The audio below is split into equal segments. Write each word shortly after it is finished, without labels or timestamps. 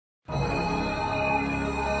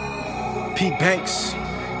P. Banks.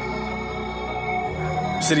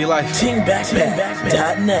 City Life.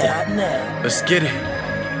 TeamBackpack.net. Let's get it.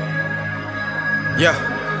 Yeah.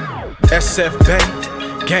 SF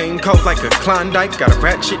Bang. Game cold like a Klondike. Got a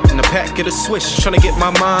ratchet and a packet of Swish. Tryna get my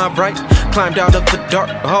mind right. Climbed out of the dark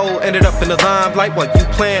hole. Ended up in the limelight while you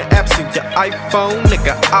playing apps in your iPhone.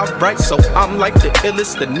 Nigga, alright. So I'm like the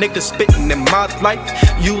illest. The nigga spitting in my life.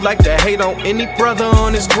 You like to hate on any brother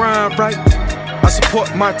on his grind, right? I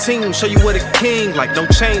support my team, show you what a king like. No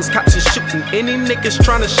chains, cops is shooting any niggas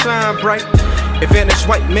tryna shine bright. Advantage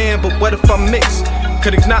white man, but what if I mix?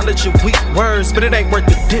 Could acknowledge your weak words, but it ain't worth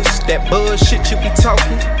the diss. That bullshit you be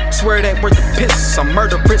talking, swear it ain't worth the piss. I'm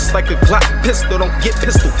murderous like a Glock pistol, don't get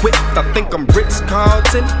pistol whipped. I think I'm Ritz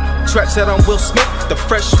Carlton. Scratch that on Will Smith, the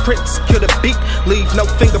Fresh Prince. Kill the beat, leave no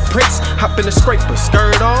fingerprints. Hop in the scraper,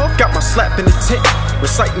 skirt off, got my slap in the tent.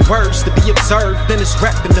 Reciting words to be observed, then it's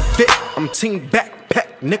rap in the fit. I'm Team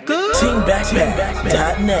Backpack, nigga.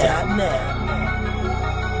 TeamBackpack.net.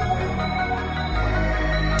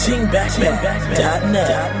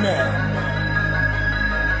 TeamBackpack.net.